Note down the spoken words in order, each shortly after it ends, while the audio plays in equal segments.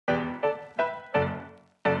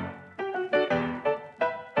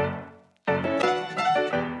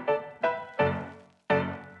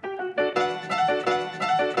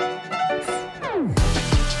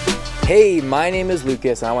Hey, my name is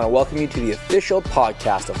Lucas, and I want to welcome you to the official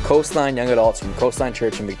podcast of Coastline Young Adults from Coastline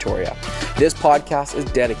Church in Victoria. This podcast is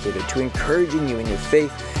dedicated to encouraging you in your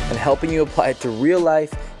faith and helping you apply it to real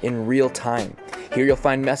life in real time. Here you'll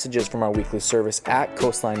find messages from our weekly service at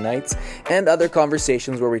Coastline Nights and other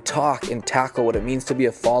conversations where we talk and tackle what it means to be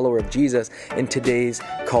a follower of Jesus in today's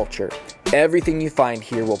culture. Everything you find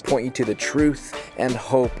here will point you to the truth and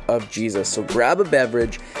hope of Jesus. So grab a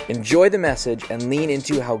beverage, enjoy the message, and lean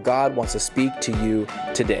into how God wants to speak to you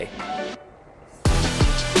today.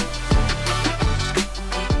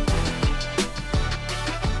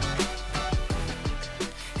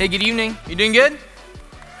 Hey, good evening. You doing good?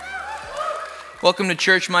 Welcome to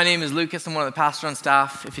church. My name is Lucas. I'm one of the pastors on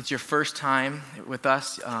staff. If it's your first time with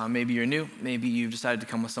us, maybe you're new, maybe you've decided to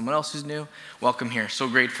come with someone else who's new, welcome here. So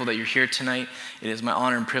grateful that you're here tonight. It is my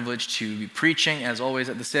honor and privilege to be preaching, as always,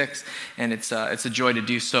 at the 6, and it's a joy to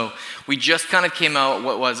do so. We just kind of came out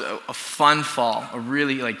what was a fun fall, a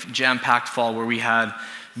really jam-packed fall where we had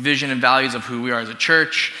vision and values of who we are as a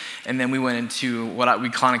church, and then we went into what we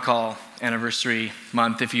kind of call anniversary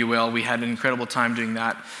month, if you will. We had an incredible time doing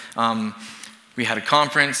that. We had a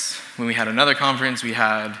conference, when we had another conference, we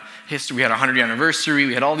had history, we had our 100th anniversary,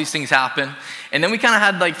 we had all these things happen. And then we kind of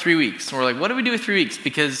had 3 weeks. And we're like, what do we do with 3 weeks?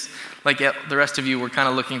 Because the rest of you, we're kind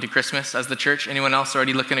of looking to Christmas as the church. Anyone else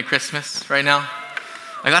already looking at Christmas right now?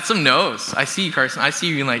 I got some no's. I see you, Carson. I see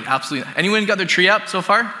you absolutely. Anyone got their tree up so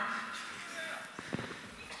far?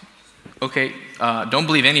 Okay, don't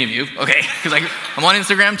believe any of you. Okay, because I'm on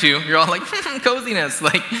Instagram too. You're all like, coziness.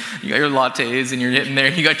 You got your lattes and you're hitting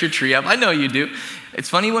there. You got your tree up. I know you do. It's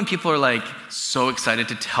funny when people are so excited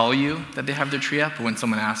to tell you that they have their tree up, but when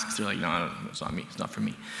someone asks, they're like, no, it's not me. It's not for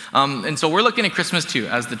me. And so we're looking at Christmas too,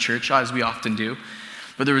 as the church, as we often do.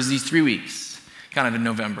 But there was these 3 weeks, kind of in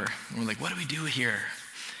November. And we're like, what do we do here?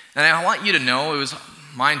 And I want you to know, it was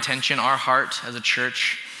my intention, our heart as a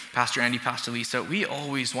church, Pastor Andy, Pastor Lisa, we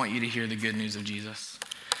always want you to hear the good news of Jesus.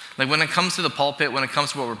 When it comes to the pulpit, when it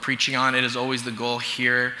comes to what we're preaching on, it is always the goal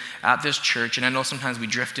here at this church. And I know sometimes we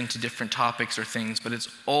drift into different topics or things, but it's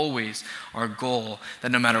always our goal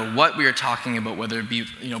that no matter what we are talking about, whether it be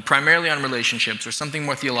primarily on relationships or something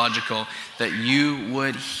more theological, that you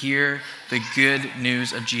would hear the good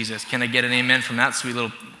news of Jesus. Can I get an amen from that sweet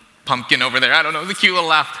little pumpkin over there? I don't know, the cute little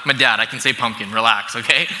laugh. My dad, I can say pumpkin, relax,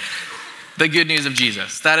 okay? The good news of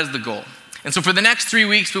Jesus. That is the goal. And so for the next 3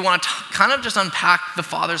 weeks, we want to kind of just unpack the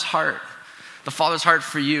Father's heart. The Father's heart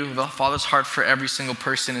for you, the Father's heart for every single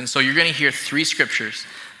person. And so you're going to hear 3 scriptures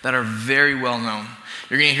that are very well known.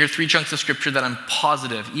 You're going to hear 3 chunks of scripture that I'm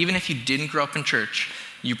positive, even if you didn't grow up in church,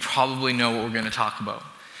 you probably know what we're going to talk about.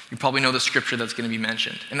 You probably know the scripture that's going to be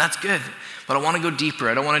mentioned. And that's good. But I want to go deeper.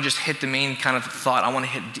 I don't want to just hit the main kind of thought. I want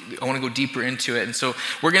to go deeper into it. And so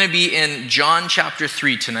we're going to be in John chapter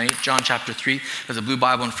 3 tonight. John chapter 3. There's a blue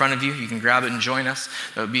Bible in front of you. You can grab it and join us.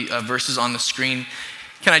 There will be verses on the screen.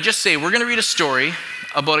 Can I just say, we're going to read a story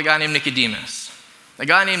about a guy named Nicodemus. A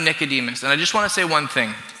guy named Nicodemus. And I just want to say one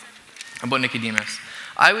thing about Nicodemus.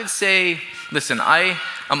 I would say, listen, I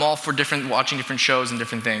am all for watching different shows and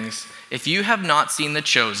different things. If you have not seen The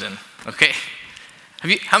Chosen, okay?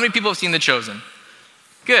 How many people have seen The Chosen?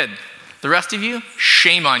 Good. The rest of you,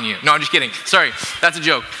 shame on you. No, I'm just kidding. Sorry, that's a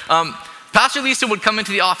joke. Pastor Lisa would come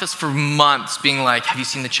into the office for months being like, have you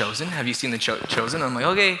seen The Chosen? Have you seen The Chosen? I'm like,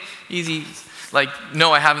 okay, easy.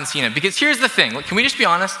 No, I haven't seen it. Because here's the thing. Can we just be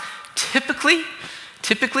honest? Typically,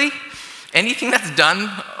 anything that's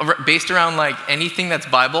done based around anything that's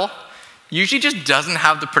Bible usually just doesn't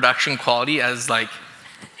have the production quality as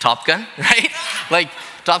Top Gun, right?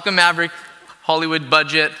 Top Gun Maverick, Hollywood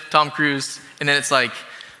budget, Tom Cruise, and then it's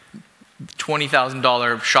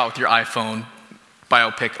 $20,000 shot with your iPhone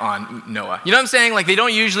biopic on Noah. You know what I'm saying? They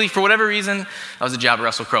don't usually, for whatever reason, that was a jab at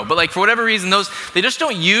Russell Crowe, but for whatever reason, they just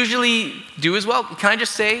don't usually do as well. Can I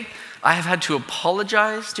just say, I have had to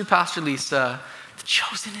apologize to Pastor Lisa. The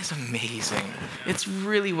Chosen is amazing. It's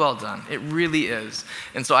really well done. It really is.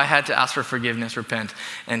 And so I had to ask for forgiveness, repent,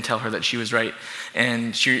 and tell her that she was right.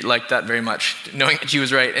 And she liked that very much, knowing that she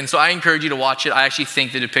was right. And so I encourage you to watch it. I actually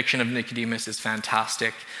think the depiction of Nicodemus is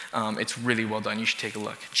fantastic. It's really well done. You should take a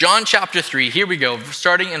look. John chapter 3, here we go,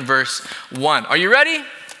 starting in verse 1. Are you ready?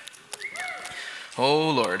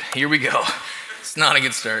 Oh, Lord, here we go. It's not a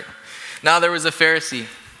good start. Now there was a Pharisee,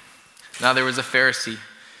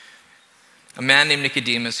 a man named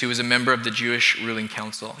Nicodemus, who was a member of the Jewish ruling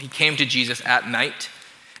council. He came to Jesus at night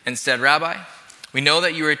and said, Rabbi, we know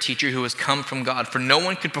that you are a teacher who has come from God, for no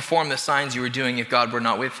one could perform the signs you are doing if God were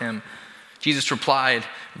not with him. Jesus replied,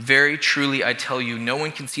 very truly I tell you, no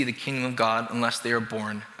one can see the kingdom of God unless they are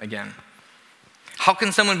born again. How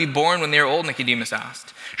can someone be born when they are old? Nicodemus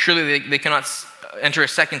asked. Surely they cannot enter a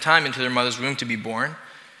second time into their mother's womb to be born.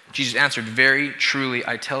 Jesus answered, very truly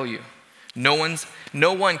I tell you, no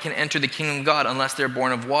one can enter the kingdom of God unless they're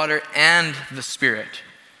born of water and the Spirit.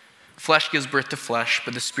 Flesh gives birth to flesh,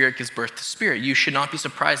 but the Spirit gives birth to spirit. You should not be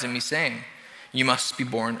surprised at me saying, you must be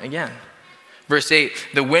born again. Verse 8,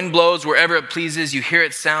 the wind blows wherever it pleases. You hear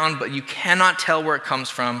its sound, but you cannot tell where it comes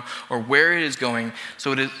from or where it is going.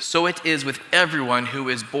 So it is with everyone who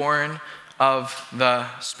is born of the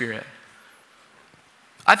Spirit.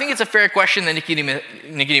 I think it's a fair question that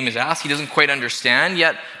Nicodemus asked. He doesn't quite understand,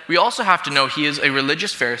 yet we also have to know he is a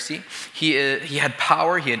religious Pharisee. He had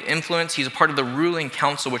power, he had influence, he's a part of the ruling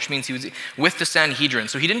council, which means he was with the Sanhedrin.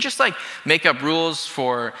 So he didn't just make up rules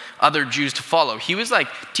for other Jews to follow. He was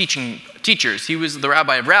teachers. He was the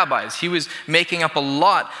rabbi of rabbis. He was making up a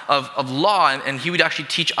lot of law, and he would actually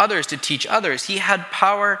teach others to teach others. He had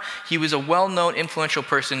power. He was a well-known, influential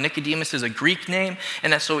person. Nicodemus is a Greek name,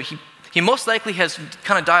 and so he most likely has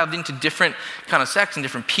kind of dived into different kind of sects and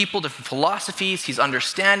different people, different philosophies. He's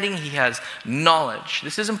understanding. He has knowledge.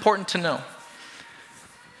 This is important to know.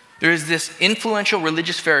 There is this influential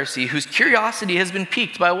religious Pharisee whose curiosity has been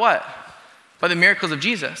piqued by what? By the miracles of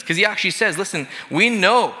Jesus. Because he actually says, listen, we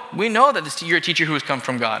know that you're a teacher who has come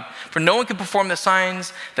from God. For no one could perform the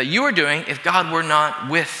signs that you are doing if God were not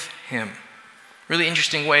with him. Really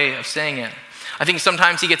interesting way of saying it. I think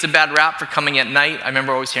sometimes he gets a bad rap for coming at night. I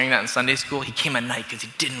remember always hearing that in Sunday school. He came at night because he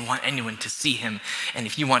didn't want anyone to see him. And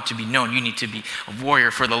if you want to be known, you need to be a warrior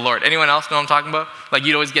for the Lord. Anyone else know what I'm talking about?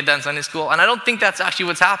 You'd always get that in Sunday school. And I don't think that's actually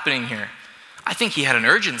what's happening here. I think he had an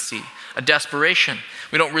urgency, a desperation.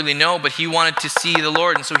 We don't really know, but he wanted to see the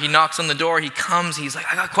Lord. And so he knocks on the door. He comes. He's like,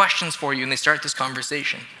 I got questions for you. And they start this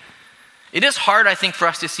conversation. It is hard, I think, for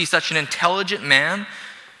us to see such an intelligent man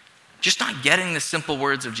just not getting the simple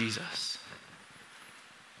words of Jesus.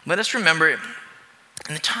 Let us remember, in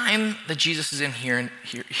the time that Jesus is in here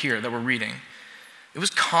that we're reading, it was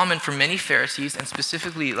common for many Pharisees, and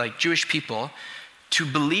specifically Jewish people, to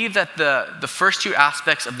believe that the first two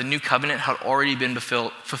aspects of the new covenant had already been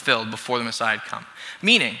fulfilled before the Messiah had come.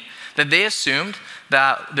 Meaning that they assumed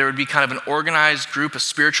that there would be kind of an organized group, a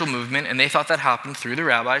spiritual movement, and they thought that happened through the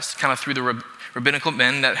rabbis, kind of through the rabbinical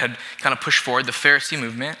men that had kind of pushed forward the Pharisee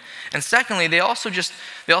movement. And secondly, they also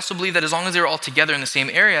believed that as long as they were all together in the same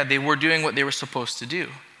area, they were doing what they were supposed to do.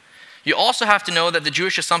 You also have to know that the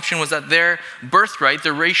Jewish assumption was that their birthright,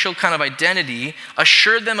 their racial kind of identity,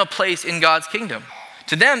 assured them a place in God's kingdom.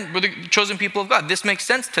 To them, we're the chosen people of God. This makes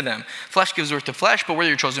sense to them. Flesh gives birth to flesh, but we're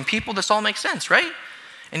your chosen people. This all makes sense, right?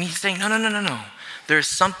 And he's saying, no. There's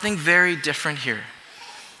something very different here.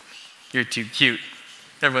 You're too cute.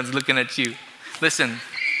 Everyone's looking at you. Listen,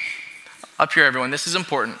 up here, everyone, this is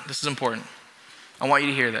important. I want you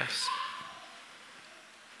to hear this.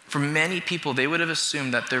 For many people, they would have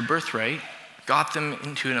assumed that their birthright got them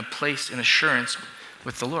into a place in assurance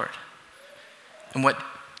with the Lord. And what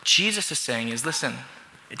Jesus is saying is, listen,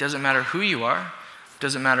 it doesn't matter who you are, it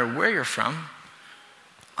doesn't matter where you're from,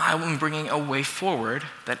 I am bringing a way forward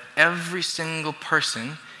that every single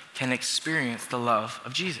person can experience the love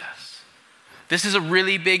of Jesus. This is a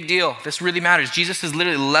really big deal. This really matters. Jesus is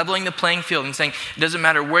literally leveling the playing field and saying, it doesn't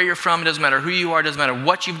matter where you're from, it doesn't matter who you are, it doesn't matter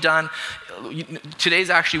what you've done. Today's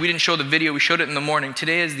actually, we didn't show the video, we showed it in the morning.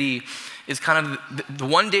 Today is kind of the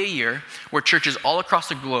one day a year where churches all across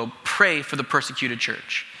the globe pray for the persecuted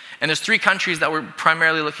church. And there's 3 countries that we're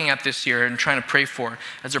primarily looking at this year and trying to pray for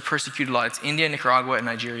as they're persecuted a lot. It's India, Nicaragua, and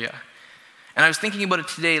Nigeria. And I was thinking about it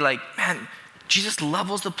today, man, Jesus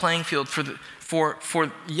levels the playing field for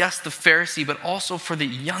yes, the Pharisee, but also for the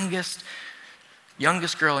youngest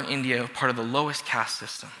girl in India, part of the lowest caste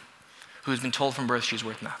system, who has been told from birth she's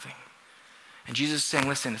worth nothing. And Jesus is saying,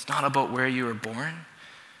 listen, it's not about where you were born.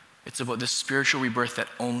 It's about the spiritual rebirth that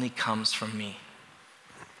only comes from me.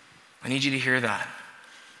 I need you to hear that.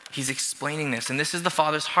 He's explaining this, and this is the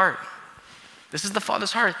Father's heart. This is the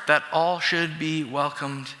Father's heart, that all should be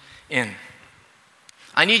welcomed in.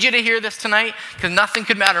 I need you to hear this tonight, because nothing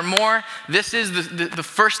could matter more. This is the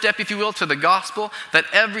first step, if you will, to the gospel, that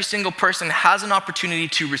every single person has an opportunity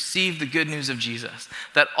to receive the good news of Jesus,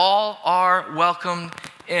 that all are welcomed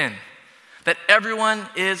in, that everyone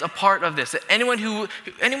is a part of this, that anyone who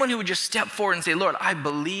would just step forward and say, Lord, I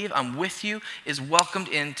believe, I'm with you, is welcomed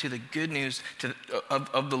into the good news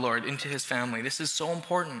of the Lord, into his family. This is so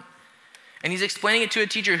important. And he's explaining it to a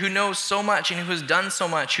teacher who knows so much and who has done so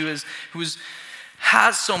much, who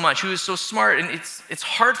has so much, who is so smart, and it's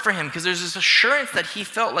hard for him because there's this assurance that he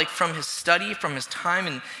felt like from his study, from his time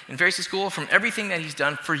in Pharisee school, from everything that he's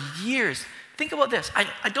done for years. Think about this.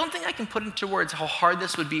 I don't think I can put into words how hard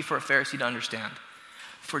this would be for a Pharisee to understand.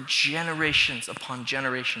 for generations upon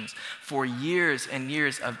generations, for years and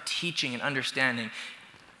years of teaching and understanding,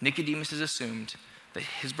 Nicodemus has assumed that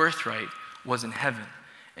his birthright was in heaven.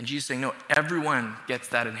 And Jesus is saying, no, everyone gets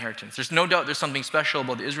that inheritance. There's no doubt there's something special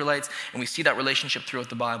about the Israelites, and we see that relationship throughout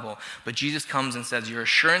the Bible. But Jesus comes and says, your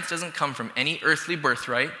assurance doesn't come from any earthly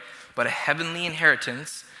birthright, but a heavenly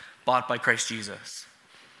inheritance bought by Christ Jesus.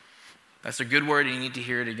 That's a good word, and you need to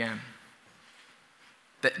hear it again.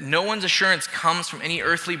 That no one's assurance comes from any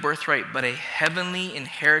earthly birthright, but a heavenly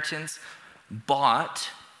inheritance bought,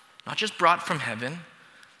 not just brought from heaven,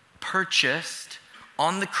 purchased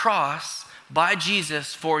on the cross by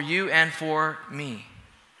Jesus for you and for me.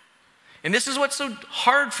 And this is what's so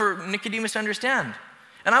hard for Nicodemus to understand.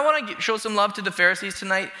 And I want to show some love to the Pharisees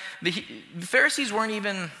tonight. The Pharisees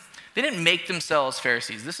they didn't make themselves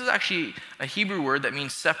Pharisees. This is actually a Hebrew word that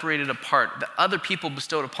means separated apart, that other people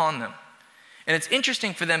bestowed upon them. And it's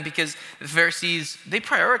interesting for them because the Pharisees, they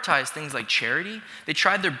prioritized things like charity. They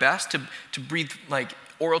tried their best to breathe like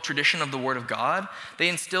oral tradition of the Word of God. They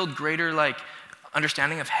instilled greater like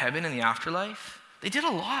understanding of heaven and the afterlife. They did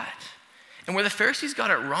a lot. And where the Pharisees got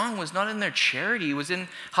it wrong was not in their charity, it was in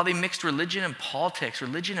how they mixed religion and politics,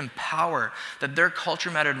 religion and power, that their culture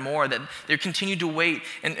mattered more, that they continued to wait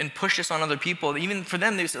and push this on other people. Even for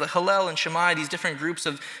them, they said like Hillel and Shammai, these different groups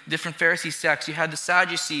of different Pharisee sects. You had the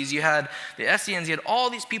Sadducees, you had the Essenes, you had all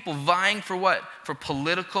these people vying for what? For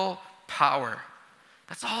political power.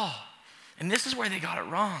 That's all. And this is where they got it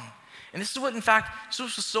wrong. And this is what, in fact, this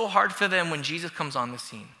was so hard for them when Jesus comes on the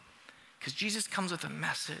scene. Because Jesus comes with a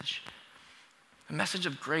message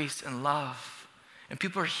of grace and love. And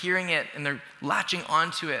people are hearing it and they're latching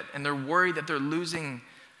onto it and they're worried that they're losing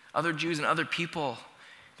other Jews and other people.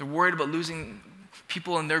 They're worried about losing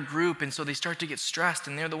people in their group, and so they start to get stressed,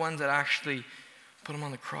 and they're the ones that actually put him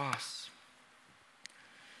on the cross.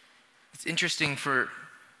 It's interesting for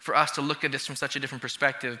us to look at this from such a different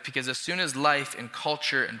perspective, because as soon as life and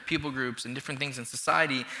culture and people groups and different things in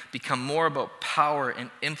society become more about power and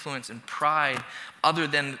influence and pride other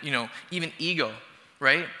than, even ego,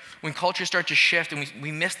 right? When cultures start to shift and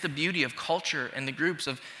we miss the beauty of culture and the groups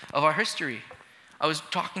of our history. I was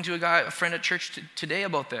talking to a friend at church today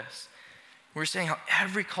about this. We're saying how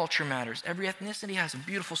every culture matters. Every ethnicity has a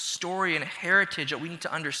beautiful story and a heritage that we need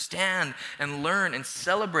to understand and learn and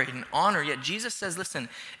celebrate and honor. Yet Jesus says, listen,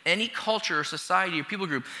 any culture or society or people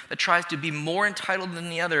group that tries to be more entitled than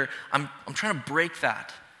the other, I'm trying to break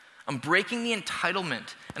that. I'm breaking the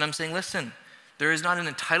entitlement. And I'm saying, listen, there is not an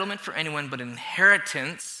entitlement for anyone, but an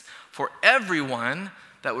inheritance for everyone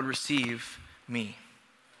that would receive me.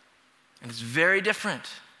 And it's very different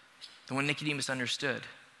than what Nicodemus understood.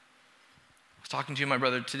 I was talking to my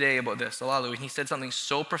brother today about this, Alalu, and he said something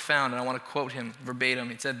so profound, and I want to quote him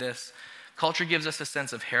verbatim. He said this: culture gives us a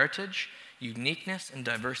sense of heritage, uniqueness, and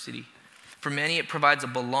diversity. For many, it provides a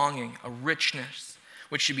belonging, a richness,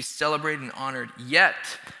 which should be celebrated and honored. Yet,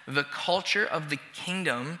 the culture of the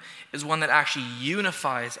kingdom is one that actually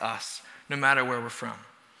unifies us, no matter where we're from.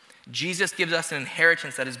 Jesus gives us an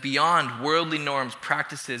inheritance that is beyond worldly norms,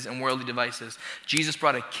 practices, and worldly devices. Jesus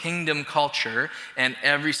brought a kingdom culture, and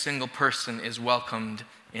every single person is welcomed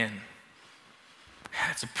in.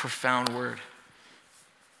 That's a profound word.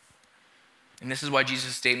 And this is why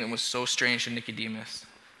Jesus' statement was so strange to Nicodemus,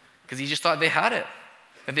 because he just thought they had it,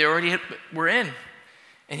 that they already were in.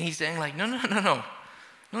 And he's saying like, no.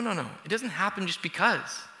 It doesn't happen just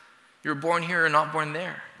because you're born here or not born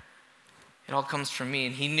there. It all comes from me.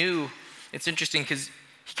 And he knew. It's interesting because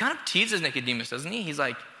he kind of teases Nicodemus, doesn't he? He's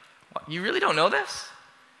like, what, you really don't know this?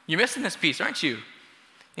 You're missing this piece, aren't you?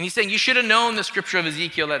 And he's saying, you should have known the scripture of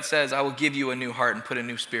Ezekiel that says, I will give you a new heart and put a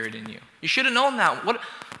new spirit in you. You should have known that.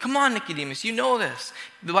 Come on, Nicodemus, you know this.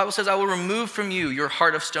 The Bible says, I will remove from you your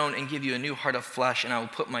heart of stone and give you a new heart of flesh, and I will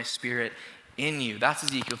put my spirit in you. That's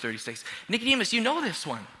Ezekiel 36. Nicodemus, you know this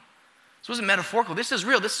one. This wasn't metaphorical. This is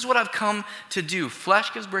real. This is what I've come to do.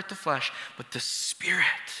 Flesh gives birth to flesh, but the Spirit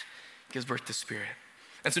gives birth to spirit.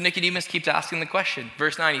 And so Nicodemus keeps asking the question.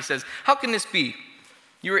 Verse 9, he says, how can this be?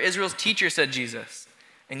 You are Israel's teacher, said Jesus,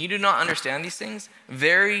 and you do not understand these things?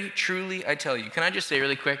 Very truly, I tell you. Can I just say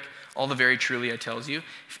really quick, all the very truly I tells you?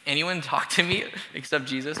 If anyone talked to me except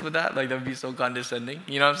Jesus with that, like that would be so condescending.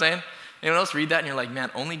 You know what I'm saying? Anyone else read that and you're like,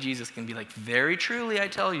 man, only Jesus can be like, very truly, I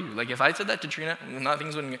tell you. Like if I said that to Trina,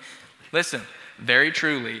 things wouldn't go. Listen, very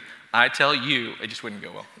truly, I tell you, it just wouldn't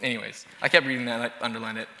go well. Anyways, I kept reading that, I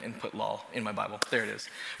underlined it, and put lol in my Bible. There it is.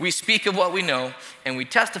 We speak of what we know, and we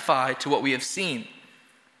testify to what we have seen.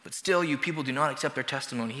 But still, you people do not accept our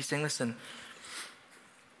testimony. He's saying, listen,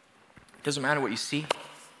 it doesn't matter what you see.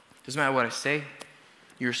 It doesn't matter what I say.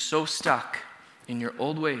 You're so stuck in your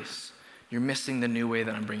old ways, you're missing the new way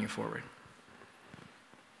that I'm bringing forward.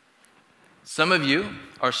 Some of you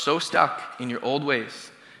are so stuck in your old ways,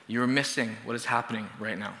 you're missing what is happening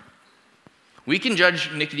right now. We can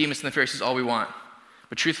judge Nicodemus and the Pharisees all we want,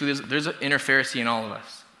 but truthfully, there's an inner Pharisee in all of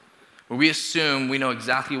us, where we assume we know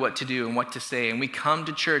exactly what to do and what to say, and we come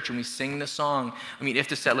to church and we sing the song. I mean, if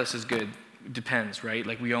the set list is good, it depends, right?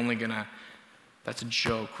 Like, we only gonna, that's a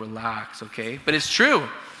joke, relax, okay? But it's true.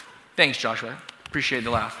 Thanks, Joshua. Appreciate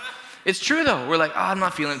the laugh. It's true, though. We're like, I'm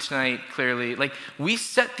not feeling it tonight, clearly. Like, we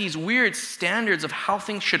set these weird standards of how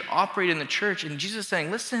things should operate in the church, and Jesus is saying,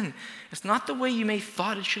 listen, it's not the way you may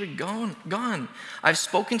thought it should have gone. I've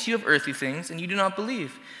spoken to you of earthly things, and you do not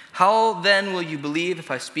believe. How then will you believe if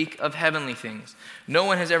I speak of heavenly things? No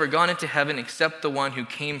one has ever gone into heaven except the one who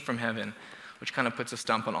came from heaven, which kind of puts a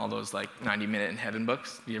stump on all those, 90-minute in heaven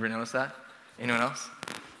books. Do you ever notice that? Anyone else?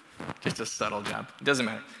 Just a subtle jab. It doesn't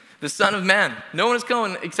matter. The Son of Man. No one is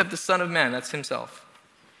going except the Son of Man. That's himself.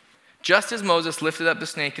 Just as Moses lifted up the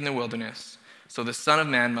snake in the wilderness, so the Son of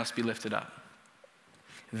Man must be lifted up,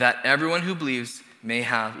 that everyone who believes may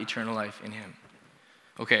have eternal life in him.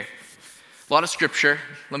 Okay, a lot of scripture.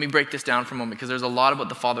 Let me break this down for a moment, because there's a lot about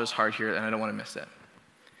the Father's heart here, and I don't want to miss it.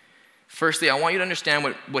 Firstly, I want you to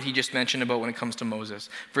understand what he just mentioned about when it comes to Moses.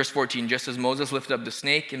 Verse 14, just as Moses lifted up the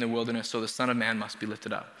snake in the wilderness, so the Son of Man must be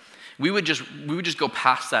lifted up. We would just go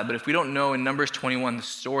past that, but if we don't know in Numbers 21 the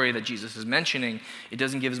story that Jesus is mentioning, it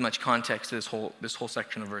doesn't give as much context to this whole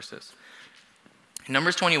section of verses. In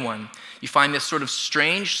Numbers 21, you find this sort of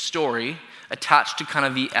strange story attached to kind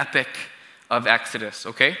of the epic of Exodus,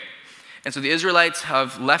 okay? And so the Israelites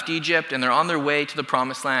have left Egypt, and they're on their way to the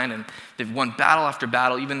Promised Land, and they've won battle after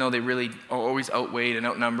battle, even though they really are always outweighed and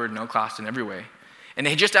outnumbered and outclassed in every way. And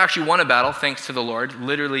they just actually won a battle, thanks to the Lord,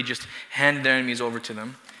 literally just handed their enemies over to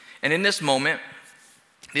them. And in this moment,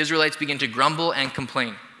 the Israelites begin to grumble and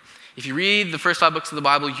complain. If you read the first 5 books of the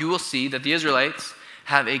Bible, you will see that the Israelites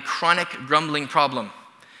have a chronic grumbling problem.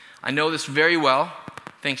 I know this very well,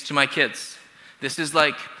 thanks to my kids. This is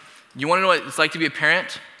like, you want to know what it's like to be a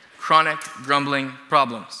parent? Chronic grumbling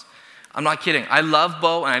problems. I'm not kidding. I love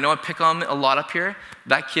Bo, and I know I pick on him a lot up here.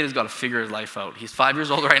 That kid has got to figure his life out. He's 5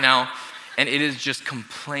 years old right now. And it is just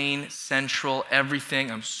complain central, everything.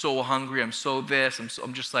 I'm so hungry, I'm so this,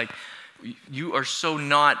 I'm just like, you are so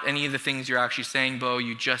not any of the things you're actually saying, Bo.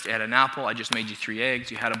 You just ate an apple, I just made you 3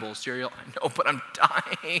 eggs, you had a bowl of cereal. I know, but I'm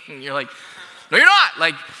dying. You're like, no, you're not.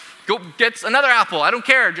 Like, go get another apple, I don't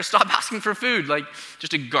care, just stop asking for food. Like,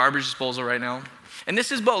 just a garbage disposal right now. And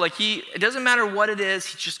this is Bo, like it doesn't matter what it is,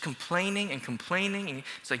 he's just complaining and complaining. And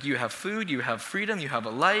it's like, you have food, you have freedom, you have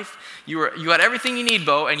a life, you got everything you need,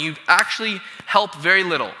 Bo, and you actually help very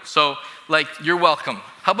little. So, you're welcome.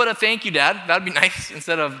 How about a thank you, Dad? That'd be nice,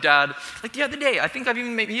 instead of Dad. Like the other day, I think I've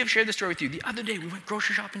even maybe have shared this story with you. The other day, we went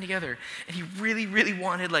grocery shopping together, and he really, really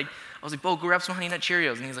wanted, I was like, Bo, go grab some Honey Nut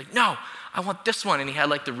Cheerios. And he's like, no, I want this one. And he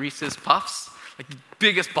had the Reese's Puffs, the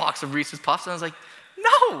biggest box of Reese's Puffs. And I was like,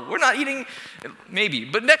 no, we're not eating, maybe,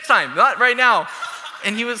 but next time, not right now.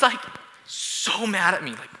 And he was so mad at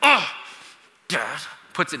me, oh, Dad,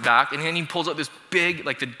 puts it back. And then he pulls out this big,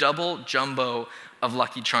 the double jumbo of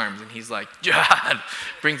Lucky Charms. And he's like, Dad,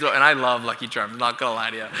 brings it over. And I love Lucky Charms, not gonna lie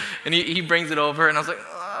to you. And he brings it over, and I was like,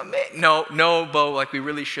 oh, man, no, Bo, we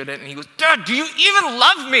really shouldn't. And he goes, Dad, do you even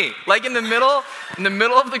love me? In the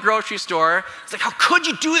middle of the grocery store. It's like, how could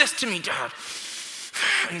you do this to me, Dad?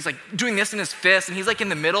 And he's doing this in his fist, and he's in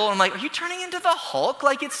the middle. And I'm like, are you turning into the Hulk?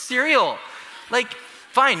 It's cereal.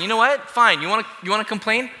 Fine, you know what? Fine, you want to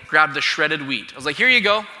complain? Grab the shredded wheat. I was like, here you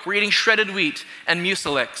go. We're eating shredded wheat and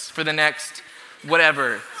Mucilix for the next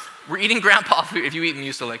whatever. We're eating grandpa food. If you eat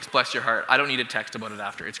Mucilix, bless your heart. I don't need a text about it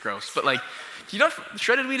after. It's gross. But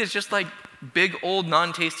shredded wheat is just big old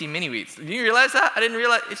non-tasty mini wheats. Did you realize that? I didn't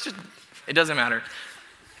realize. It doesn't matter.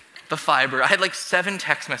 The fiber. I had 7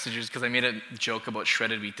 text messages because I made a joke about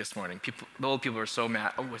shredded wheat this morning. The old people are so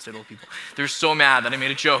mad. Oh, I said old people. They're so mad that I made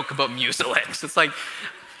a joke about Mucilix. It's I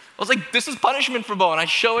was like, this is punishment for Bo. And I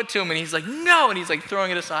show it to him, and he's like, no. And he's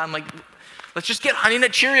throwing it aside. I'm like, let's just get Honey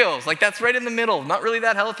Nut Cheerios. That's right in the middle. Not really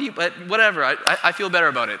that healthy, but whatever. I feel better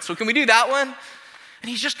about it. So can we do that one? And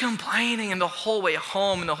he's just complaining, and the whole way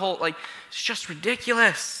home, and the whole, it's just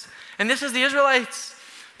ridiculous. And this is the Israelites.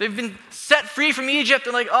 They've been set free from Egypt.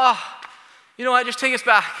 They're like, oh, you know what? Just take us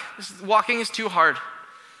back. Walking is too hard.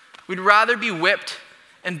 We'd rather be whipped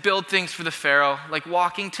and build things for the Pharaoh.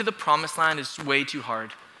 Walking to the Promised Land is way too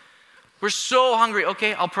hard. We're so hungry.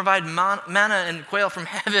 Okay, I'll provide manna and quail from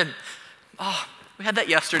heaven. Oh, we had that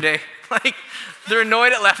yesterday. They're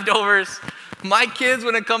annoyed at leftovers. My kids,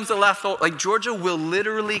 when it comes to leftovers, Georgia will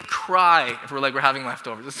literally cry if we're having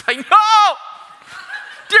leftovers. It's no!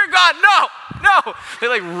 dear God, no. They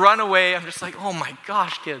like run away. I'm just like, oh my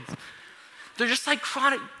gosh, kids. They're just like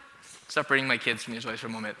chronic, separating my kids from the Israelites for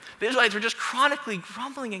a moment. The Israelites were just chronically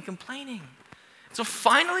grumbling and complaining. So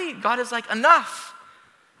finally, God is like, enough.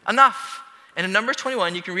 And in Numbers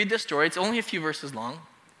 21, you can read this story. It's only a few verses long.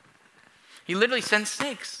 He literally sends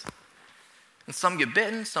snakes. And some get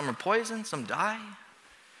bitten, some are poisoned, some die.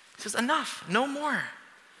 He says, enough, no more.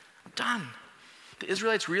 I'm done. The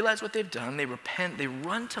Israelites realize what they've done. They repent. They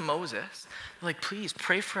run to Moses. They're like, please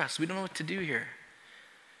pray for us. We don't know what to do here.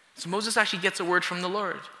 So Moses actually gets a word from the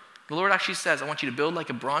Lord. The Lord actually says, I want you to build like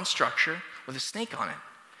a bronze structure with a snake on it.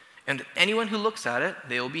 And anyone who looks at it,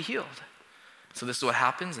 they will be healed. So this is what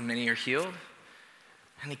happens, and many are healed.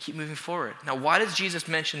 And they keep moving forward. Now, why does Jesus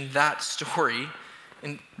mention that story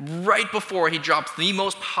right before he drops the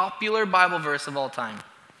most popular Bible verse of all time?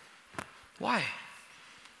 Why?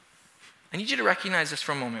 I need you to recognize this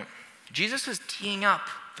for a moment. Jesus is teeing up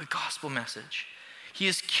the gospel message. He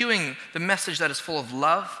is cueing the message that is full of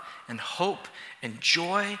love and hope and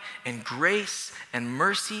joy and grace and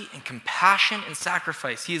mercy and compassion and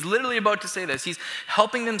sacrifice. He is literally about to say this. He's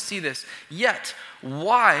helping them see this. Yet,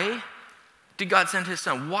 why did God send his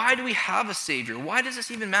son? Why do we have a Savior? Why does this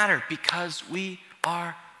even matter? Because we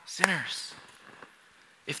are sinners.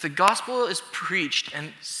 If the gospel is preached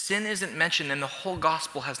and sin isn't mentioned, then the whole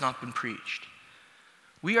gospel has not been preached.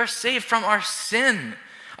 We are saved from our sin.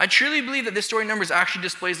 I truly believe that this story in Numbers actually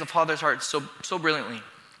displays the Father's heart so brilliantly.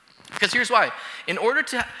 Because here's why. In order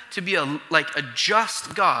to be a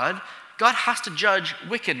just God, God has to judge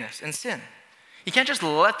wickedness and sin. He can't just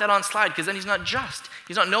let that on slide because then he's not just.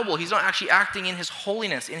 He's not noble. He's not actually acting in his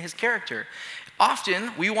holiness, in his character.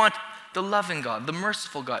 Often, we want the loving God, the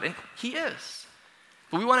merciful God, and he is.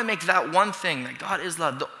 But we want to make that one thing, that God is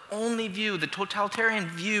love, the only view, the totalitarian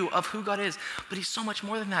view of who God is. But he's so much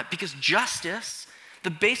more than that, because justice, the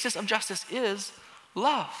basis of justice is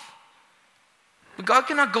love. But God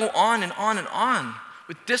cannot go on and on and on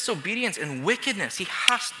with disobedience and wickedness. He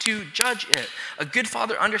has to judge it. A good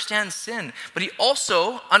father understands sin, but he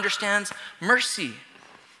also understands mercy.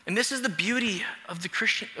 And this is the beauty of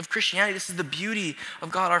Christianity. This is the beauty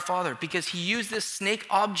of God our Father, because he used this snake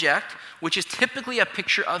object, which is typically a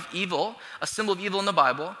picture of evil, a symbol of evil in the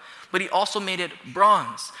Bible, but he also made it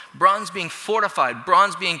bronze. Bronze being fortified,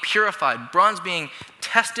 bronze being purified, bronze being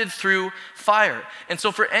tested through fire. And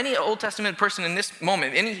so for any Old Testament person in this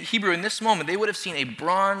moment, any Hebrew in this moment, they would have seen a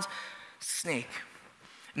bronze snake.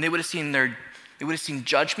 And they would have seen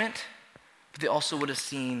judgment, but they also would have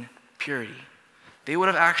seen purity. They would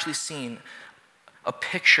have actually seen a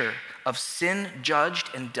picture of sin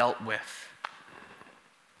judged and dealt with.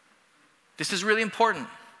 This is really important.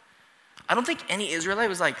 I don't think any Israelite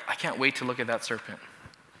was like, I can't wait to look at that serpent.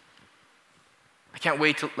 I can't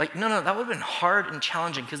wait to, no, that would have been hard and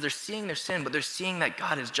challenging, because they're seeing their sin, but they're seeing that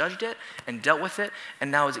God has judged it and dealt with it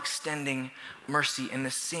and now is extending mercy. And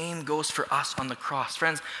the same goes for us on the cross.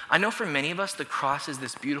 Friends, I know for many of us, the cross is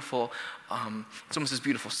this beautiful, it's almost this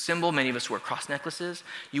beautiful symbol. Many of us wear cross necklaces.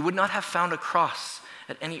 You would not have found a cross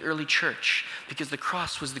at any early church, because the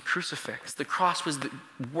cross was the crucifix. The cross was the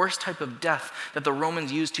worst type of death that the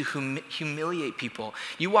Romans used to humiliate people.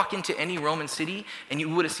 You walk into any Roman city and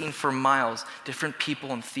you would have seen for miles different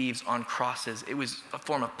people and thieves on crosses. It was a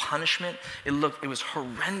form of punishment. It was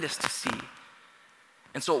horrendous to see.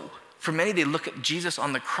 And so for many, they look at Jesus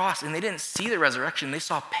on the cross and they didn't see the resurrection. They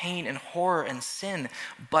saw pain and horror and sin.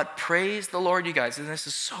 But praise the Lord, you guys, and this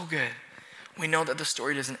is so good. We know that the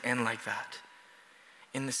story doesn't end like that.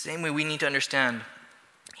 In the same way, we need to understand,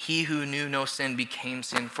 he who knew no sin became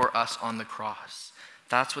sin for us on the cross.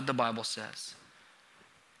 That's what the Bible says.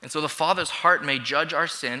 And so the Father's heart may judge our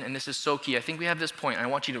sin, and this is so key. I think we have this point, and I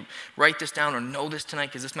want you to write this down or know this tonight,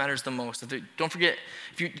 because this matters the most. Don't forget,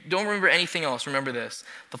 if you don't remember anything else, remember this.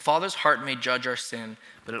 The Father's heart may judge our sin,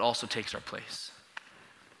 but it also takes our place.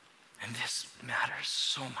 And this matters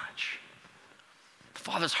so much. The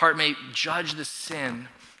Father's heart may judge the sin,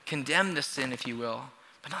 condemn the sin, if you will,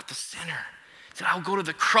 but not the sinner. He said, I will go to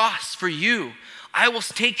the cross for you. I will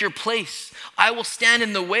take your place. I will stand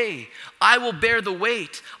in the way. I will bear the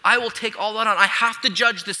weight. I will take all that on. I have to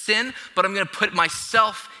judge the sin, but I'm going to put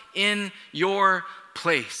myself in your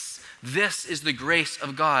place. This is the grace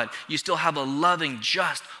of God. You still have a loving,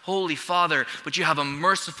 just, holy Father, but you have a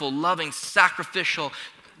merciful, loving, sacrificial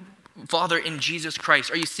Father in Jesus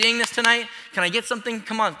Christ. Are you seeing this tonight? Can I get something?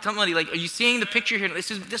 Come on, somebody, are you seeing the picture here?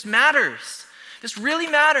 This matters. This really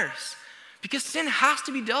matters, because sin has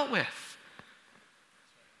to be dealt with.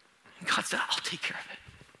 And God said, I'll take care of it.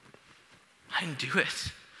 I didn't do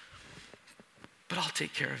it, but I'll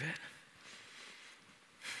take care of it.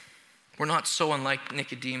 We're not so unlike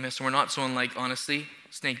Nicodemus, and we're not so unlike, honestly,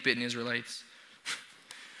 snake-bitten Israelites.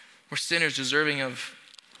 We're sinners deserving of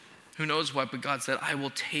who knows what, but God said, I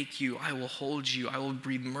will take you, I will hold you, I will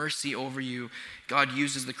breathe mercy over you. God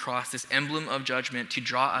uses the cross, this emblem of judgment, to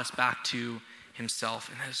draw us back to himself,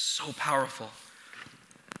 and that is so powerful.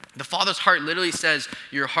 The Father's heart literally says,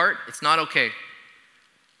 your heart, it's not okay.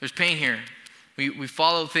 There's pain here. We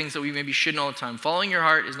follow things that we maybe shouldn't all the time. Following your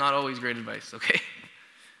heart is not always great advice, okay?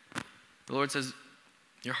 The Lord says,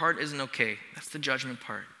 your heart isn't okay. That's the judgment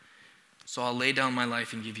part. So I'll lay down my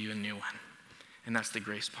life and give you a new one. And that's the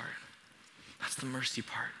grace part. That's the mercy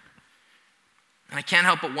part. And I can't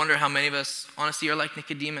help but wonder how many of us, honestly, are like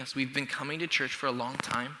Nicodemus. We've been coming to church for a long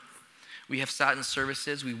time. We have sat in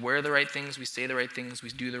services. We wear the right things. We say the right things.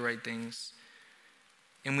 We do the right things.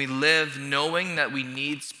 And we live knowing that we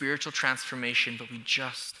need spiritual transformation, but we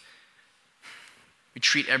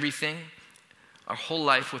treat everything, our whole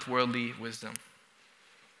life, with worldly wisdom.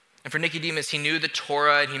 And for Nicodemus, he knew the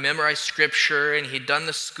Torah, and he memorized scripture, and he had done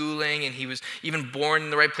the schooling, and he was even born in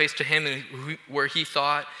the right place to him and where he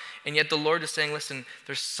thought. And yet the Lord is saying, listen,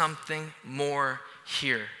 there's something more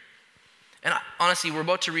here. And honestly, we're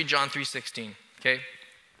about to read John 3:16, okay?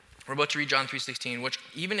 We're about to read John 3:16, which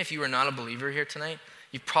even if you are not a believer here tonight,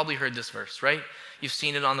 you've probably heard this verse, right? You've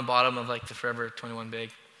seen it on the bottom of like the Forever 21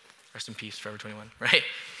 bag. Rest in peace, Forever 21, right?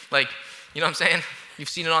 Like, you know what I'm saying? You've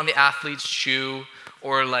seen it on the athlete's shoe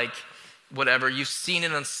or like whatever. You've seen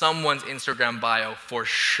it on someone's Instagram bio for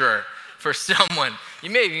sure. For someone. You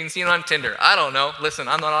may have even seen it on Tinder. I don't know. Listen,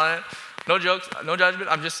 I'm not on it. No jokes, no judgment.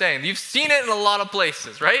 I'm just saying. You've seen it in a lot of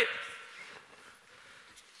places, right?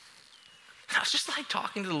 I was just like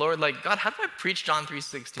talking to the Lord, like, God, how do I preach John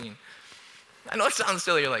 3:16? I know it sounds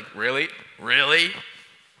silly. You're like, really? Really?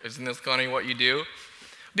 Isn't this kind of what you do?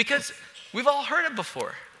 Because we've all heard it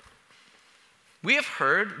before. We have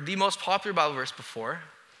heard the most popular Bible verse before,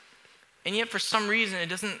 and yet for some reason it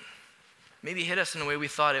doesn't maybe hit us in the way we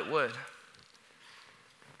thought it would.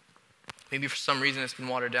 Maybe for some reason it's been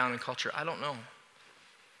watered down in culture. I don't know. And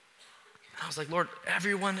I was like, Lord,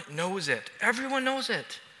 everyone knows it. Everyone knows it.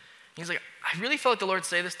 And he's like, I really felt like the Lord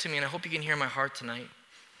say this to me, and I hope you can hear my heart tonight.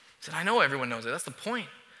 He said, I know everyone knows it. That's the point.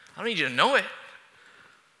 I don't need you to know it.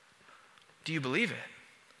 Do you believe it?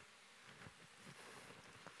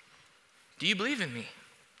 Do you believe in me?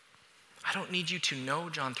 I don't need you to know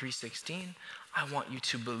John 3:16. I want you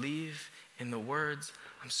to believe in the words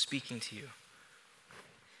I'm speaking to you.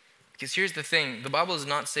 Because here's the thing. The Bible does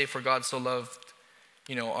not say, for God so loved,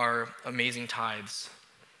 our amazing tithes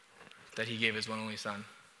that he gave his one only son.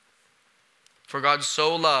 For God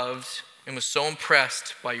so loved and was so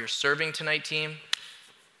impressed by your serving tonight, team,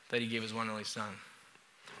 that he gave his one only son.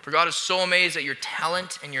 For God is so amazed at your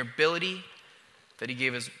talent and your ability that he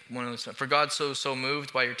gave his one only son. For God so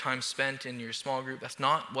moved by your time spent in your small group. That's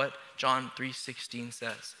not what John 3:16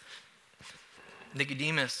 says.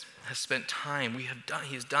 Nicodemus has spent time. He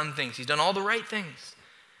has done things. He's done all the right things.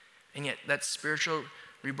 And yet that spiritual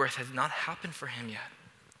rebirth has not happened for him yet.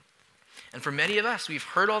 And for many of us, we've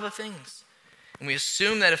heard all the things. And we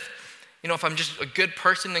assume that if I'm just a good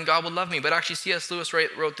person, then God will love me. But actually, C.S. Lewis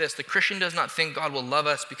wrote this: the Christian does not think God will love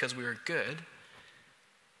us because we are good,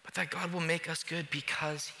 but that God will make us good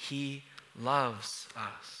because he loves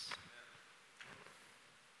us.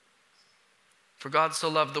 For God so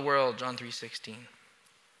loved the world, John 3:16.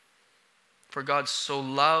 For God so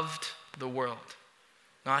loved the world.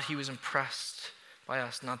 Not he was impressed by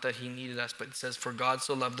us, not that he needed us, but it says, for God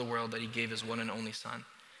so loved the world that he gave his one and only son.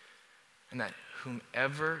 And that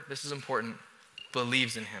whomever, this is important,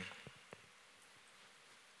 believes in him.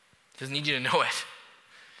 He doesn't need you to know it.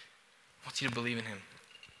 He wants you to believe in him.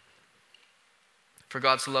 For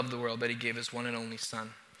God so loved the world that he gave his one and only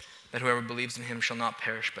son, that whoever believes in him shall not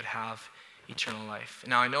perish but have eternal life.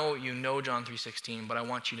 Now I know you know John 3:16, but I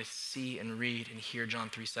want you to see and read and hear John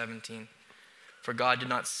 3:17. For God did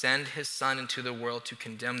not send his son into the world to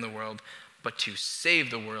condemn the world, but to save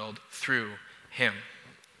the world through him.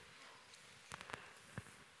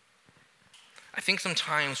 I think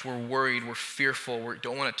sometimes we're worried, we're fearful, we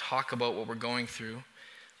don't want to talk about what we're going through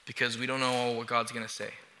because we don't know what God's going to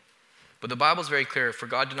say. But the Bible's very clear, for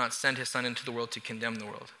God did not send his son into the world to condemn the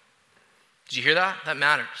world. Did you hear that? That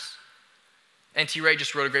matters. N.T. Wright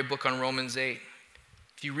just wrote a great book on Romans 8.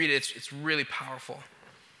 If you read it, it's really powerful.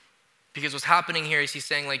 Because what's happening here is he's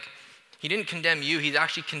saying, he didn't condemn you, he's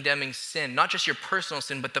actually condemning sin. Not just your personal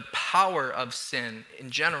sin, but the power of sin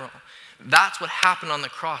in general. That's what happened on the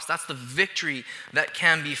cross. That's the victory that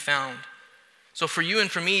can be found. So for you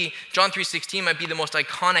and for me, John 3:16 might be the most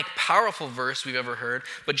iconic, powerful verse we've ever heard,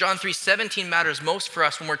 but John 3:17 matters most for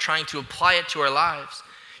us when we're trying to apply it to our lives.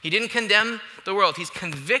 He didn't condemn the world. He's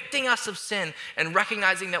convicting us of sin and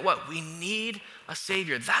recognizing that what? We need a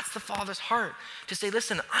Savior. That's the Father's heart, to say,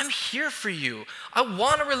 listen, I'm here for you. I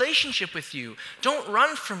want a relationship with you. Don't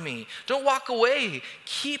run from me. Don't walk away.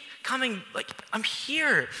 Keep coming. Like, I'm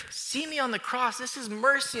here. See me on the cross. This is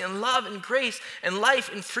mercy and love and grace and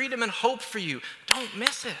life and freedom and hope for you. Don't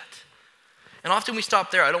miss it. And often we stop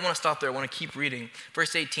there. I don't want to stop there. I want to keep reading.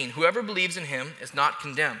 Verse 18, whoever believes in him is not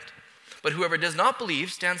condemned. But whoever does not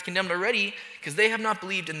believe stands condemned already because they have not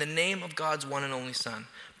believed in the name of God's one and only Son.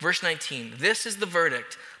 Verse 19, this is the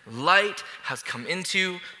verdict. Light has come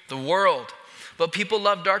into the world, but people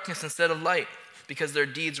love darkness instead of light because their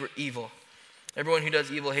deeds were evil. Everyone who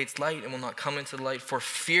does evil hates light and will not come into the light for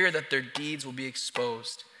fear that their deeds will be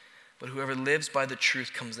exposed. But whoever lives by the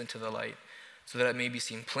truth comes into the light so that it may be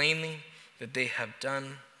seen plainly that they have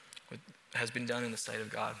done what has been done in the sight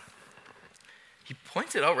of God. He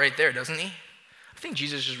points it out right there, doesn't he? I think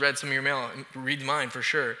Jesus just read some of your mail. Read mine for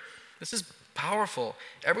sure. This is powerful.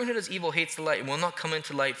 Everyone who does evil hates the light and will not come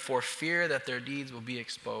into light for fear that their deeds will be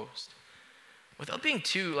exposed. Without being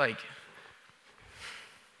too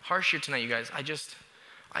harsh here tonight, you guys,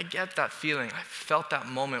 I get that feeling. I felt that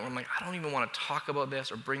moment where I'm like, I don't even want to talk about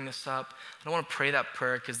this or bring this up. I don't want to pray that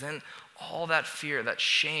prayer because then all that fear, that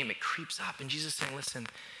shame, it creeps up. And Jesus is saying, listen,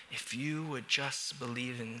 if you would just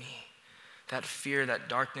believe in me, that fear, that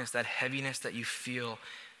darkness, that heaviness that you feel,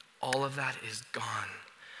 all of that is gone.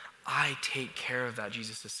 I take care of that,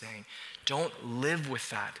 Jesus is saying. Don't live with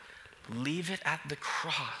that. Leave it at the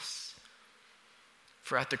cross.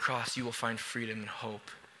 For at the cross, you will find freedom and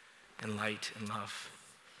hope and light and love.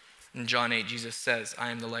 In John 8, Jesus says,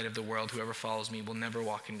 I am the light of the world. Whoever follows me will never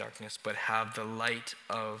walk in darkness, but have the light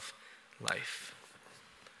of life.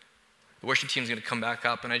 The worship team is going to come back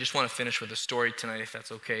up, and I just want to finish with a story tonight, if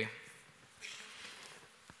that's okay.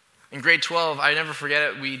 In grade 12, I never forget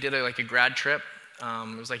it, we did a grad trip.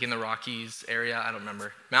 It was in the Rockies area, I don't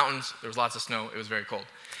remember. Mountains, there was lots of snow, it was very cold.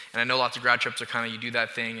 And I know lots of grad trips are you do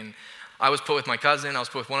that thing. And I was put with my cousin, I was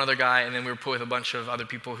put with one other guy, and then we were put with a bunch of other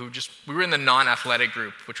people who we were in the non-athletic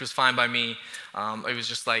group, which was fine by me. It was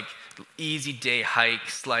just easy day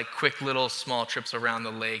hikes, quick little small trips around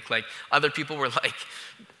the lake. Other people were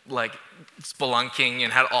spelunking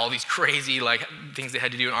and had all these crazy things they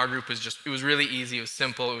had to do. And our group it was really easy, it was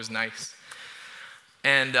simple, it was nice.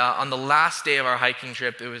 And on the last day of our hiking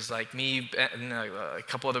trip, it was me and a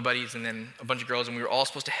couple other buddies and then a bunch of girls, and we were all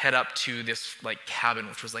supposed to head up to this cabin,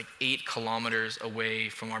 which was 8 kilometers away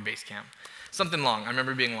from our base camp. Something long, I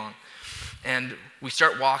remember being long. And we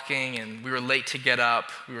start walking, and we were late to get up,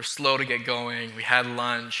 we were slow to get going, we had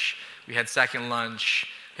lunch, we had second lunch,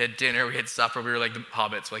 we had dinner, we had supper, we were like the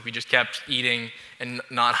hobbits, we just kept eating and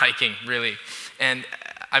not hiking, really. And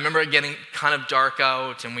I remember it getting kind of dark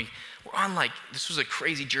out, and we're on this was a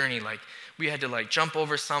crazy journey. We had to jump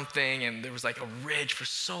over something, and there was a ridge for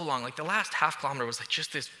so long. The last half kilometer was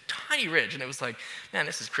just this tiny ridge, and it was man,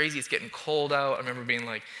 this is crazy. It's getting cold out. I remember being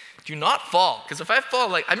do not fall, because if I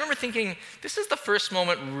fall, I remember thinking this is the first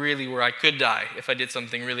moment really where I could die if I did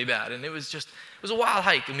something really bad. And it was a wild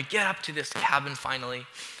hike, and we get up to this cabin finally,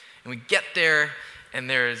 and we get there, and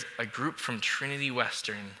there's a group from Trinity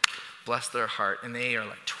Western. Bless their heart, and they are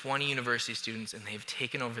 20 university students, and they've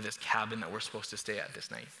taken over this cabin that we're supposed to stay at this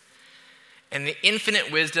night. And the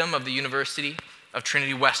infinite wisdom of the University of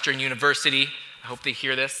Trinity Western University, I hope they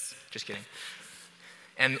hear this, just kidding.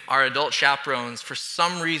 And our adult chaperones, for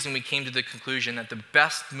some reason, we came to the conclusion that the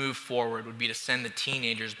best move forward would be to send the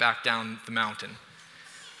teenagers back down the mountain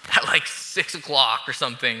at 6 o'clock or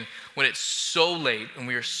something, when it's so late and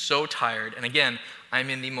we are so tired. And again, I'm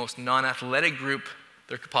in the most non-athletic group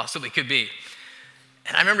there possibly could be.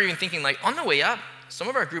 And I remember even thinking, on the way up, some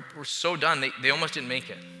of our group were so done, they almost didn't make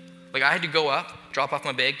it. I had to go up, drop off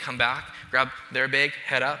my bag, come back, grab their bag,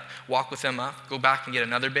 head up, walk with them up, go back and get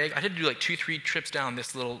another bag. I had to do 2-3 trips down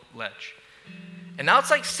this little ledge. And now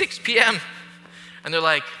it's 6 p.m. And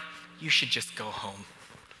they're you should just go home.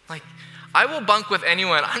 I will bunk with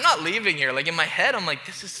anyone. I'm not leaving here. In my head, I'm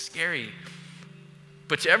this is scary.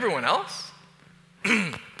 But to everyone else,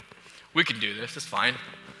 we can do this, it's fine.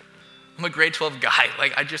 I'm a grade 12 guy.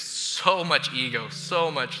 I just so much ego, so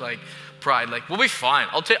much pride. We'll be fine.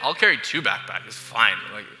 I'll carry 2 backpacks. It's fine.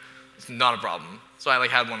 It's not a problem. So I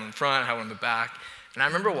had one in front, I had one in the back. And I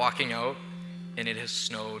remember walking out, and it has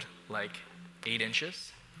snowed 8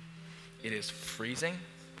 inches. It is freezing.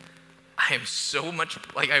 I am so much,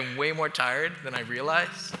 I'm way more tired than I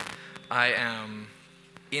realize. I am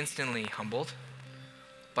instantly humbled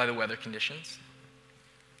by the weather conditions.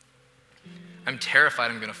 I'm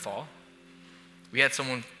terrified I'm going to fall. We had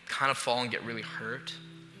someone kind of fall and get really hurt.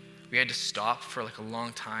 we had to stop for like a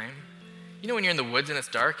long time. You know when you're in the woods and it's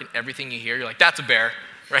dark and everything you hear, you're like, that's a bear,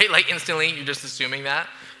 right? Like instantly, you're just assuming that.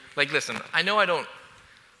 Like, listen, I know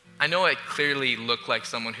I clearly look like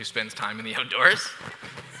someone who spends time in the outdoors.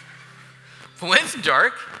 But when it's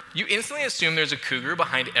dark, you instantly assume there's a cougar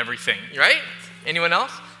behind everything, right? Anyone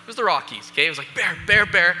else? It was the Rockies, okay? It was like, bear, bear,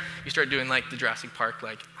 bear. You start doing like the Jurassic Park,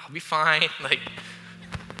 like, I'll be fine. Like,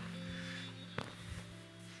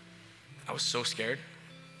 I was so scared.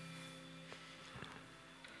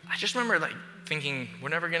 I just remember like thinking, we're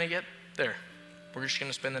never gonna get there. We're just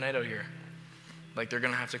gonna spend the night out here. Like they're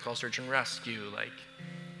gonna have to call search and rescue. Like,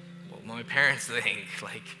 what will my parents think?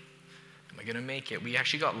 Like, am I gonna make it? We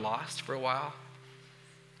actually got lost for a while.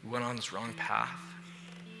 We went on this wrong path.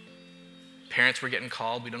 Parents were getting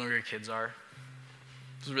called. We don't know where your kids are.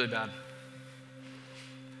 It was really bad.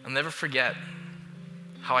 I'll never forget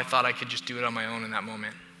how I thought I could just do it on my own in that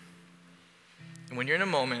moment. And when you're in a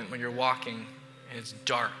moment, when you're walking, and it's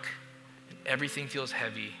dark, and everything feels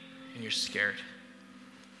heavy, and you're scared.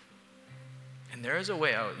 And there is a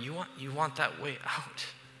way out. You want that way out.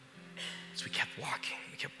 So we kept walking,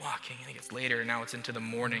 and it gets later, and now it's into the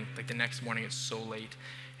morning. Like the next morning, it's so late.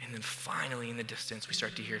 And then finally in the distance, we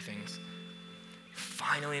start to hear things.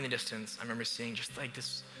 Finally in the distance, I remember seeing just like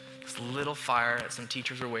this little fire that some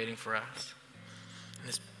teachers were waiting for us. And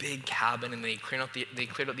this big cabin, and they cleared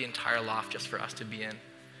out the entire loft just for us to be in.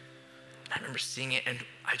 I remember seeing it, and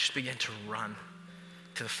I just began to run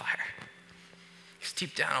to the fire. Because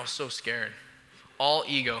deep down, I was so scared. All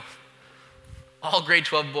ego. All grade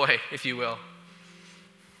 12 boy, if you will.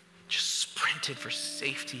 Just sprinted for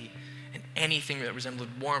safety and anything that resembled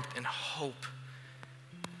warmth and hope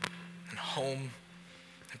and home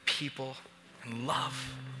and people and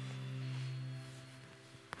love.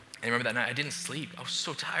 And I remember that night, I didn't sleep. I was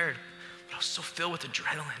so tired, but I was so filled with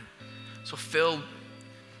adrenaline.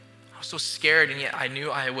 I was so scared, and yet I knew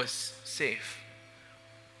I was safe.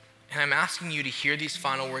 And I'm asking you to hear these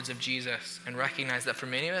final words of Jesus and recognize that for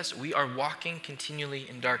many of us, we are walking continually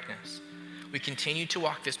in darkness. We continue to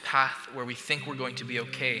walk this path where we think we're going to be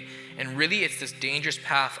okay. And really, it's this dangerous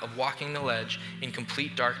path of walking the ledge in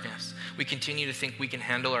complete darkness. We continue to think we can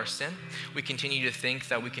handle our sin. We continue to think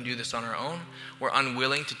that we can do this on our own. We're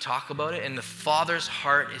unwilling to talk about it. And the Father's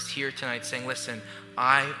heart is here tonight saying, listen,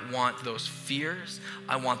 I want those fears.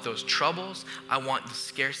 I want those troubles. I want the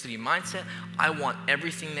scarcity mindset. I want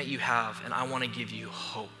everything that you have, and I want to give you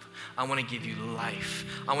hope. I want to give you life.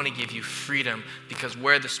 I want to give you freedom, because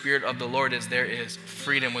where the Spirit of the Lord is, there is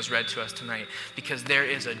freedom, was read to us tonight. Because there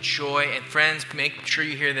is a joy, and friends, make sure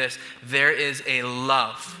you hear this, there is a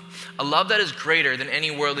love that is greater than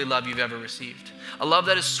any worldly love you've ever received. A love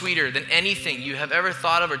that is sweeter than anything you have ever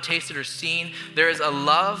thought of or tasted or seen. There is a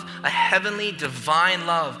love, a heavenly, divine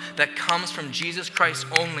love that comes from Jesus Christ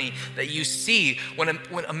only, that you see when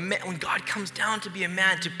God comes down to be a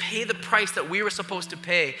man, to pay the price that we were supposed to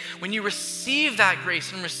pay. When you receive that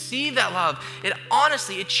grace and receive that love,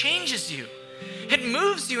 it changes you. It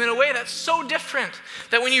moves you in a way that's so different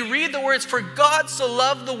that when you read the words, for God so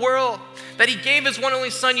loved the world, that he gave his one only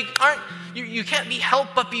son, you can't be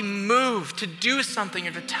helped but be moved to do something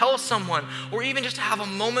or to tell someone, or even just to have a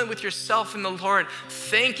moment with yourself and the Lord,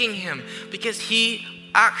 thanking him because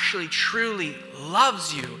he actually truly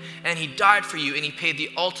loves you, and he died for you, and he paid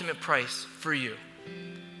the ultimate price for you.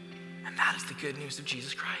 And that is the good news of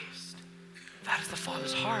Jesus Christ. That is the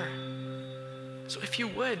Father's heart. So if you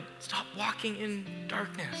would, stop walking in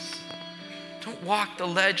darkness. Don't walk the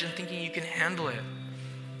ledge and thinking you can handle it.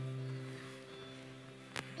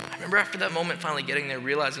 I remember after that moment finally getting there,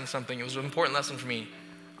 realizing something. It was an important lesson for me.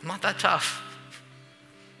 I'm not that tough.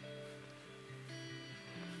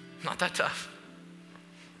 I'm not that tough.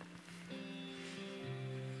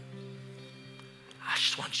 I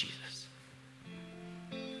just want Jesus.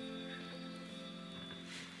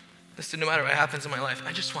 Listen, no matter what happens in my life,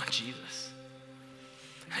 I just want Jesus.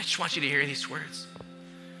 I just want you to hear these words.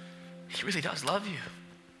 He really does love you.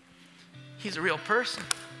 He's a real person.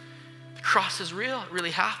 The cross is real. It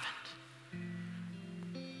really happened.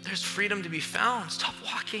 There's freedom to be found. Stop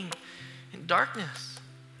walking in darkness.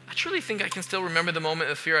 I truly think I can still remember the moment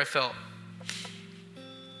of fear I felt.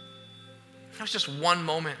 That was just one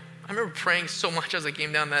moment. I remember praying so much as I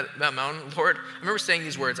came down that mountain. Lord, I remember saying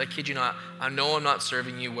these words, I kid you not, I know I'm not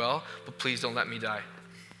serving you well, but please don't let me die.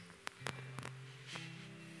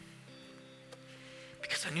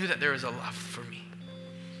 Because I knew that there was a love for me.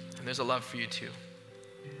 And there's a love for you too.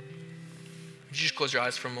 Would you just close your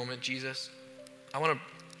eyes for a moment, Jesus?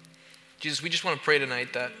 Jesus, we just want to pray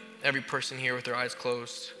tonight that every person here with their eyes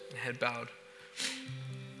closed and head bowed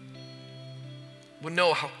would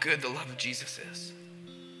know how good the love of Jesus is.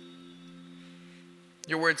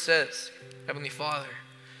 Your word says, Heavenly Father,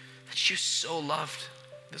 that you so loved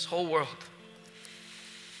this whole world,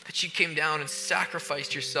 that you came down and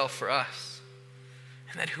sacrificed yourself for us,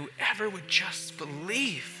 and that whoever would just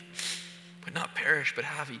believe would not perish but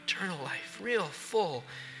have eternal life, real, full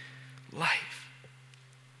life.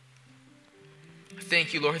 I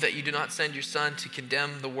thank you, Lord, that you did not send your Son to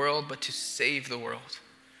condemn the world, but to save the world.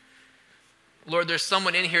 Lord, there's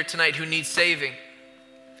someone in here tonight who needs saving.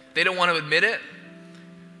 They don't want to admit it.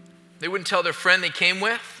 They wouldn't tell their friend they came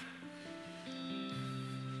with,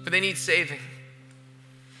 but they need saving.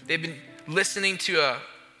 They've been listening to a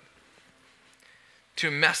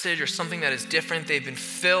message or something that is different. They've been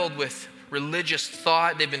filled with religious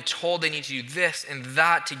thought. They've been told they need to do this and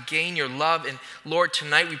that to gain your love. And Lord,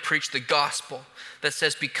 tonight we preach the gospel that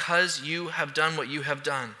says, because you have done what you have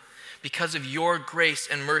done, because of your grace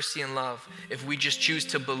and mercy and love, if we just choose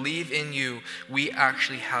to believe in you, we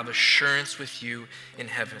actually have assurance with you in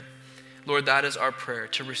heaven. Lord, that is our prayer,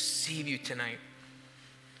 to receive you tonight.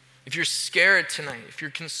 If you're scared tonight, if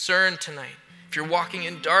you're concerned tonight, if you're walking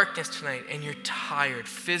in darkness tonight and you're tired,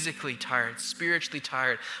 physically tired, spiritually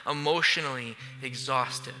tired, emotionally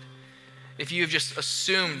exhausted, if you've just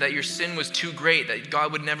assumed that your sin was too great, that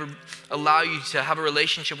God would never allow you to have a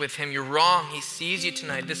relationship with him, you're wrong. He sees you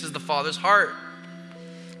tonight. This is the Father's heart.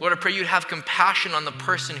 Lord, I pray you'd have compassion on the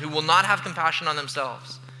person who will not have compassion on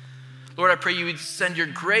themselves. Lord, I pray you would send your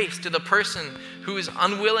grace to the person who is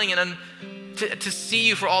unwilling and to see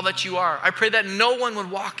you for all that you are. I pray that no one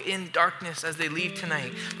would walk in darkness as they leave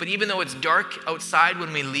tonight. But even though it's dark outside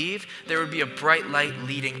when we leave, there would be a bright light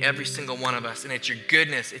leading every single one of us. And it's your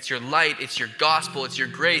goodness, it's your light, it's your gospel, it's your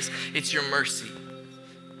grace, it's your mercy.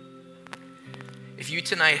 If you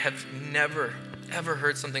tonight have never, ever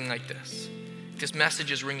heard something like this, this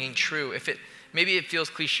message is ringing true. Maybe it feels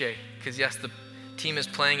cliche, because yes, the team is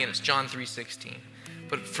playing and it's John 3:16.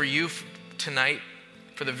 But for you tonight,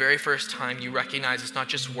 for the very first time, you recognize it's not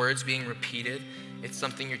just words being repeated, it's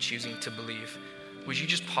something you're choosing to believe. Would you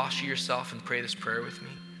just posture yourself and pray this prayer with me?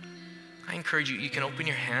 I encourage you, you can open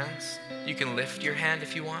your hands, you can lift your hand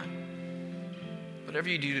if you want. Whatever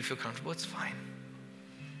you do to feel comfortable, it's fine.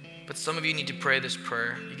 But some of you need to pray this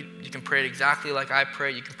prayer. You can pray it exactly like I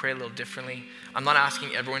pray, you can pray a little differently. I'm not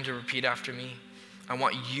asking everyone to repeat after me. I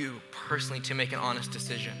want you personally to make an honest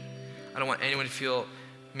decision. I don't want anyone to feel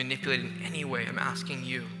manipulated in any way. I'm asking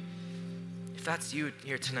you. If that's you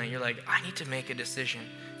here tonight, you're like, I need to make a decision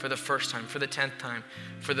for the first time, for the 10th time,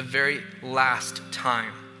 for the very last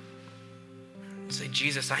time. Say,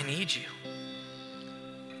 Jesus, I need you.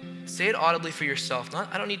 Say it audibly for yourself.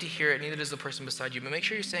 I don't need to hear it, neither does the person beside you, but make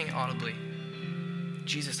sure you're saying it audibly.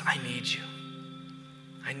 Jesus, I need you.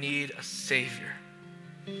 I need a Savior.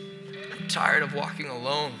 I'm tired of walking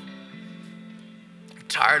alone. I'm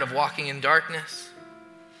tired of walking in darkness.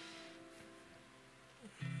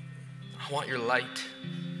 I want your light,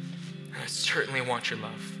 and I certainly want your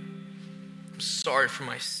love. I'm sorry for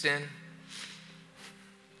my sin.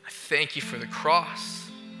 I thank you for the cross.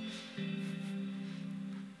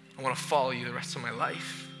 I want to follow you the rest of my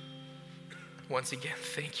life. Once again,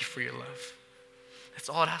 thank you for your love. That's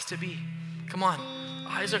all it has to be. Come on,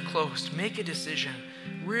 eyes are closed. Make a decision.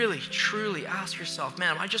 Really, truly ask yourself,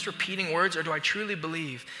 man, am I just repeating words or do I truly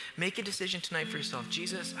believe? Make a decision tonight for yourself.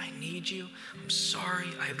 Jesus, I need you. I'm sorry.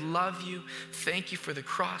 I love you. Thank you for the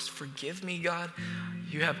cross. Forgive me, God.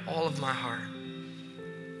 You have all of my heart.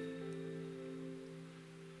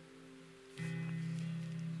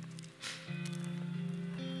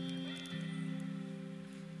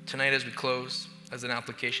 Tonight as we close, as an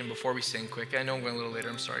application, before we sing quick, I know I'm going a little later.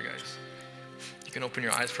 I'm sorry, guys. You can open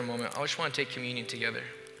your eyes for a moment. I just want to take communion together.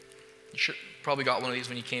 You probably got one of these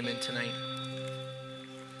when you came in tonight.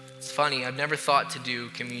 It's funny, I've never thought to do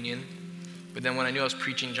communion, but then when I knew I was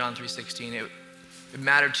preaching John 3:16, it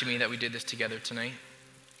mattered to me that we did this together tonight.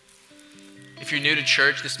 If you're new to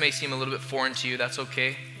church, this may seem a little bit foreign to you. That's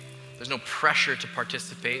okay. There's no pressure to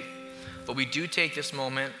participate, but we do take this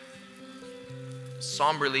moment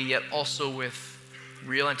somberly, yet also with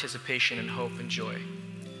real anticipation and hope and joy.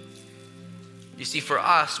 You see, for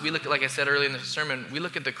us, we look at, like I said earlier in the sermon, we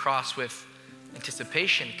look at the cross with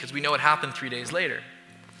anticipation because we know it happened 3 days later.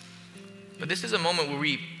 But this is a moment where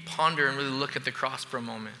we ponder and really look at the cross for a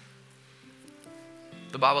moment.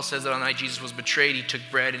 The Bible says that on the night Jesus was betrayed, he took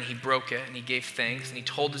bread and he broke it and he gave thanks and he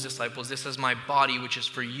told his disciples, this is my body which is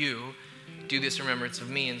for you. Do this in remembrance of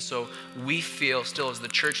me. And so we feel still as the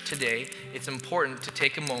church today, it's important to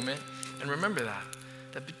take a moment and remember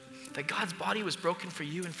that God's body was broken for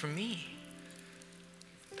you and for me.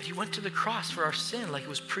 That he went to the cross for our sin like it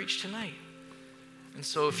was preached tonight. And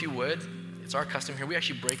so if you would, it's our custom here, we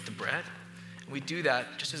actually break the bread. We do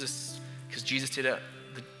that just because Jesus did at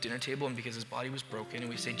the dinner table and because his body was broken. And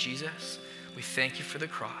we say, Jesus, we thank you for the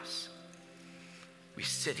cross. We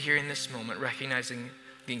sit here in this moment recognizing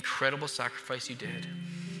the incredible sacrifice you did,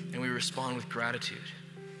 and we respond with gratitude.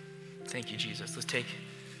 Thank you, Jesus. Let's take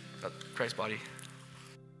Christ's body.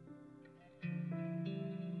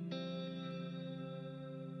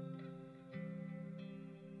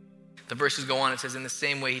 The verses go on. It says, in the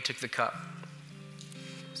same way he took the cup,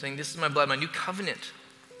 saying, this is my blood, my new covenant.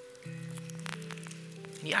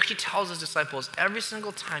 And he actually tells his disciples, every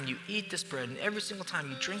single time you eat this bread and every single time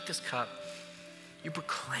you drink this cup, you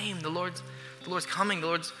proclaim the Lord's coming, the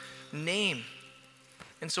Lord's name.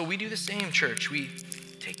 And so we do the same, church. We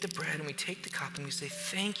take the bread and we take the cup and we say,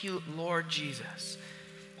 thank you, Lord Jesus.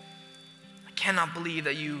 I cannot believe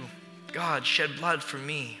that you, God, shed blood for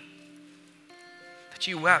me, that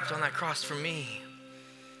you wept on that cross for me.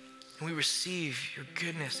 And we receive your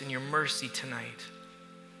goodness and your mercy tonight.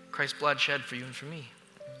 Christ's blood shed for you and for me.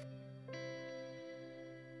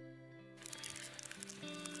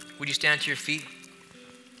 Would you stand to your feet?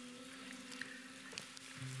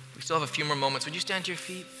 We still have a few more moments. Would you stand to your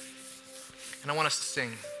feet? And I want us to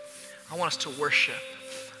sing. I want us to worship.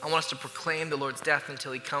 I want us to proclaim the Lord's death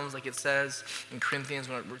until he comes, like it says in Corinthians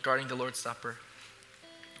regarding the Lord's Supper.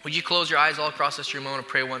 Would you close your eyes all across this room? I want to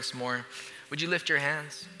pray once more. Would you lift your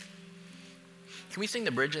hands? Can we sing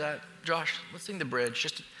the bridge of that, Josh? Let's sing the bridge.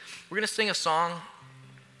 We're going to sing a song,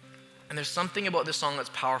 and there's something about this song that's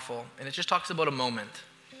powerful, and it just talks about a moment.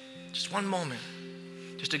 Just one moment.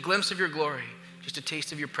 Just a glimpse of your glory. Just a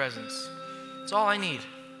taste of your presence. That's all I need.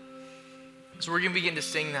 So we're going to begin to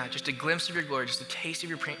sing that. Just a glimpse of your glory, just a taste of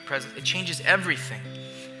your presence. It changes everything.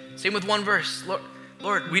 Same with one verse.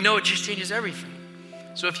 Lord, we know it just changes everything.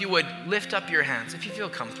 So if you would lift up your hands, if you feel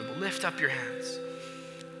comfortable, lift up your hands.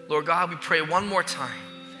 Lord God, we pray one more time,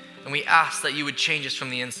 and we ask that you would change us from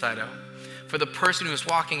the inside out. For the person who is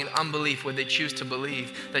walking in unbelief, would they choose to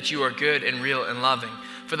believe that you are good and real and loving?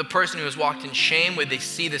 For the person who has walked in shame, would they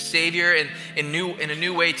see the Savior in a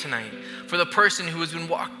new way tonight? For the person who has been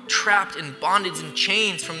trapped in bondage and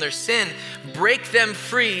chains from their sin, break them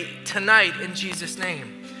free tonight in Jesus'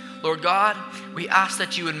 name. Lord God, we ask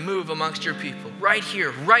that you would move amongst your people right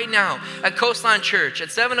here, right now at Coastline Church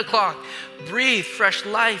at 7 o'clock. Breathe fresh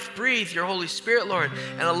life, breathe your Holy Spirit, Lord,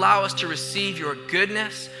 and allow us to receive your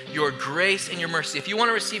goodness, your grace, and your mercy. If you want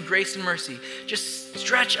to receive grace and mercy, just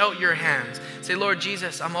stretch out your hands. Say, Lord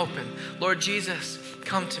Jesus, I'm open. Lord Jesus,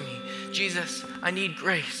 come to me. Jesus, I need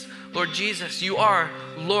grace. Lord Jesus, you are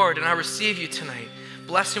Lord, and I receive you tonight.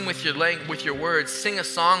 Bless him with your words. Sing a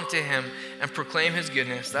song to him and proclaim his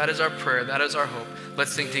goodness. That is our prayer. That is our hope.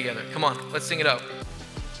 Let's sing together. Come on, let's sing it out.